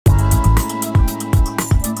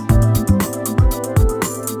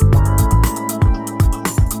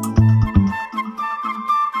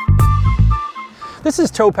This is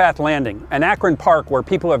Towpath Landing, an Akron park where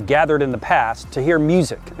people have gathered in the past to hear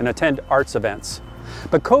music and attend arts events.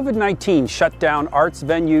 But COVID-19 shut down arts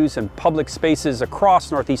venues and public spaces across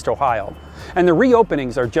Northeast Ohio, and the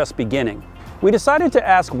reopenings are just beginning. We decided to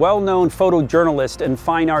ask well-known photojournalist and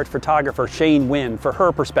fine art photographer Shane Wynn for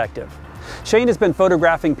her perspective. Shane has been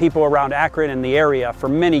photographing people around Akron and the area for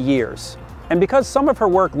many years. And because some of her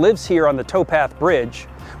work lives here on the Towpath Bridge,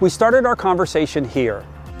 we started our conversation here.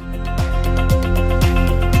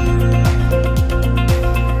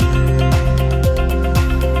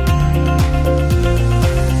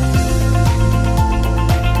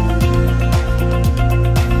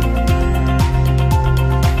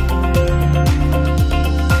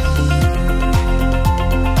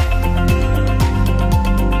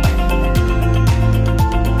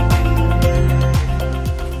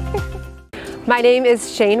 My name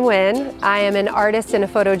is Shane Wynn. I am an artist and a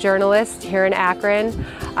photojournalist here in Akron.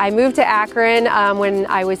 I moved to Akron when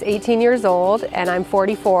I was 18 years old, and I'm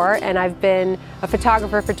 44, and I've been a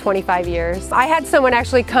photographer for 25 years. I had someone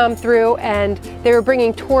actually come through, and they were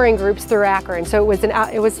bringing touring groups through Akron. So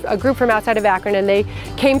it was a group from outside of Akron, and they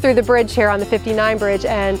came through the bridge here on the 59 bridge,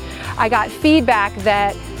 and I got feedback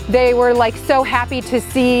that they were like so happy to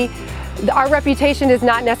see. Our reputation is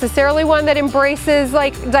not necessarily one that embraces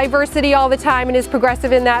like diversity all the time and is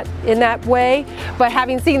progressive in that way, but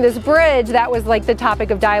having seen this bridge, that was like the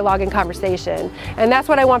topic of dialogue and conversation. And that's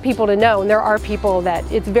what I want people to know. And there are people that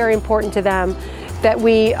it's very important to them that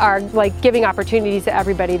we are like giving opportunities to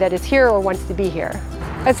everybody that is here or wants to be here.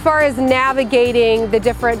 As far as navigating the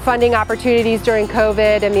different funding opportunities during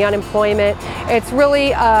COVID and the unemployment, it's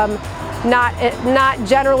really not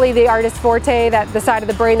generally the artist forte, that the side of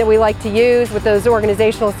the brain that we like to use with those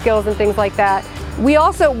organizational skills and things like that.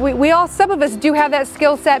 Some of us do have that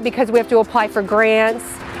skill set because we have to apply for grants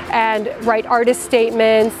and write artist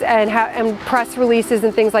statements and press releases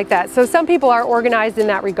and things like that. So some people are organized in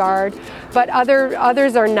that regard, but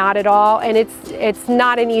others are not at all, and it's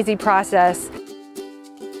not an easy process.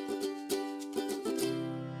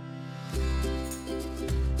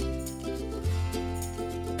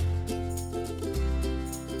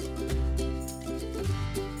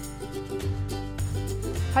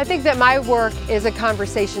 I think that my work is a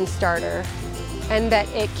conversation starter, and that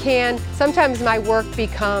sometimes my work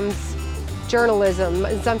becomes journalism,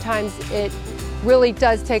 and sometimes it really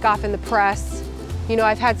does take off in the press. You know,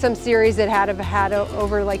 I've had some series that have had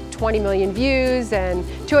over like 20 million views and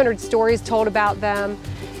 200 stories told about them.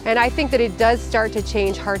 And I think that it does start to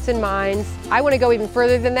change hearts and minds. I want to go even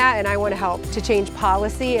further than that, and I want to help to change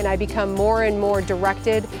policy, and I become more and more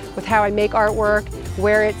directed with how I make artwork,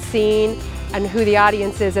 where it's seen, and who the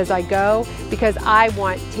audience is as I go, because I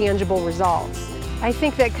want tangible results. I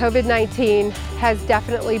think that COVID-19 has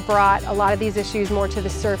definitely brought a lot of these issues more to the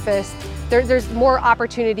surface. There's more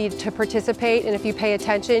opportunity to participate, and if you pay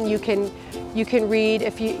attention, you can read.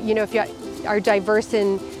 If you are diverse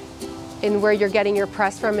in where you're getting your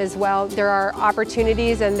press from as well, there are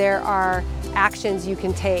opportunities and there are actions you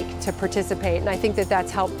can take to participate, and I think that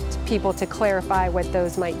that's helped people to clarify what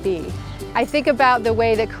those might be. I think about the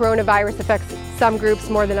way that coronavirus affects some groups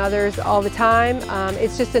more than others all the time.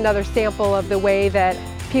 It's just another sample of the way that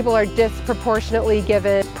people are disproportionately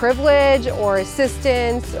given privilege or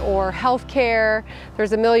assistance or health care.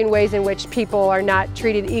 There's a million ways in which people are not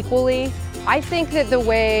treated equally. I think that the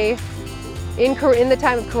way in the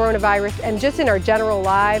time of coronavirus and just in our general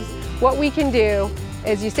lives, what we can do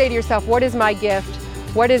is you say to yourself, what is my gift?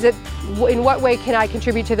 What is it? In what way can I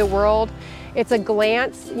contribute to the world? It's a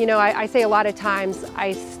glance. You know, I say a lot of times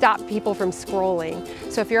I stop people from scrolling.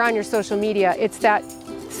 So if you're on your social media, it's that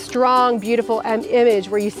strong, beautiful image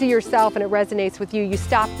where you see yourself and it resonates with you. You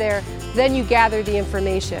stop there, then you gather the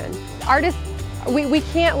information. Artists, we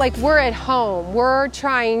can't, like, we're at home. We're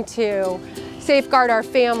trying to safeguard our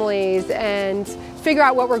families and figure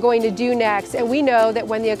out what we're going to do next. And we know that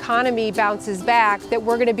when the economy bounces back, that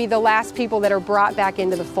we're going to be the last people that are brought back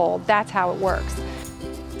into the fold. That's how it works.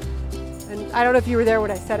 And I don't know if you were there when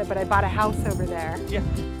I said it, but I bought a house over there. Yeah.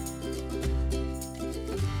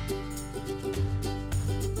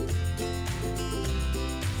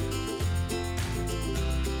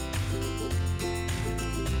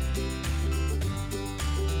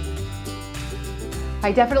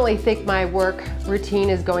 I definitely think my work routine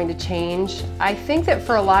is going to change. I think that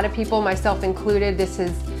for a lot of people, myself included, this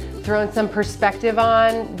has thrown some perspective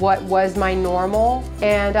on what was my normal.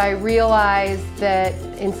 And I realized that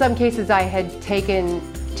in some cases I had taken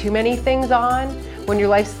too many things on. When your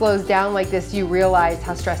life slows down like this, you realize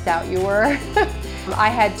how stressed out you were. I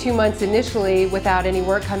had 2 months initially without any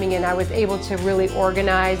work coming in. I was able to really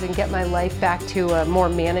organize and get my life back to a more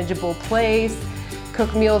manageable place.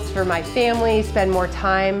 cook meals for my family, spend more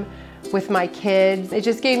time with my kids. It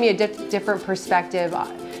just gave me a different perspective.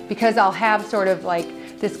 Because I'll have sort of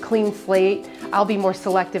like this clean slate, I'll be more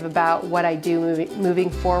selective about what I do moving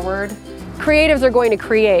forward. Creatives are going to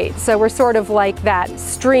create, so we're sort of like that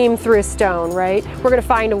stream through a stone, right? We're going to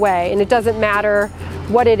find a way, and it doesn't matter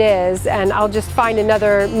what it is, and I'll just find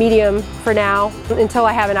another medium for now until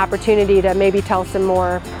I have an opportunity to maybe tell some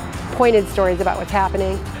more pointed stories about what's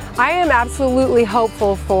happening. I am absolutely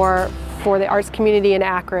hopeful for the arts community in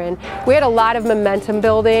Akron. We had a lot of momentum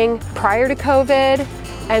building prior to COVID,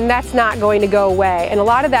 and that's not going to go away. And a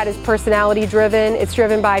lot of that is personality driven. It's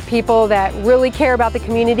driven by people that really care about the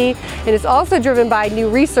community, and it's also driven by new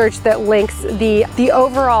research that links the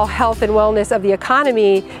overall health and wellness of the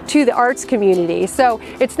economy to the arts community. So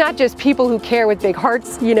it's not just people who care with big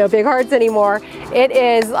hearts, big hearts anymore. It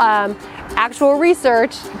is actual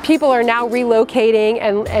research. People are now relocating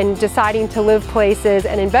and deciding to live places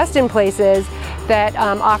and invest in places that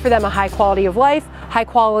offer them a high quality of life. High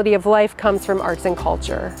quality of life comes from arts and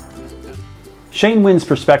culture. Shane Wynn's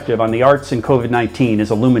perspective on the arts and COVID-19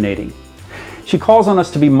 is illuminating. She calls on us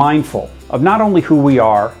to be mindful of not only who we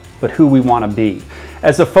are, but who we want to be.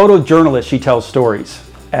 As a photojournalist, she tells stories.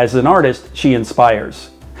 As an artist, she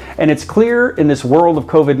inspires. And it's clear in this world of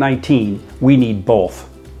COVID-19, we need both.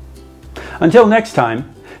 Until next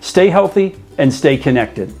time, stay healthy and stay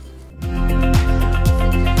connected.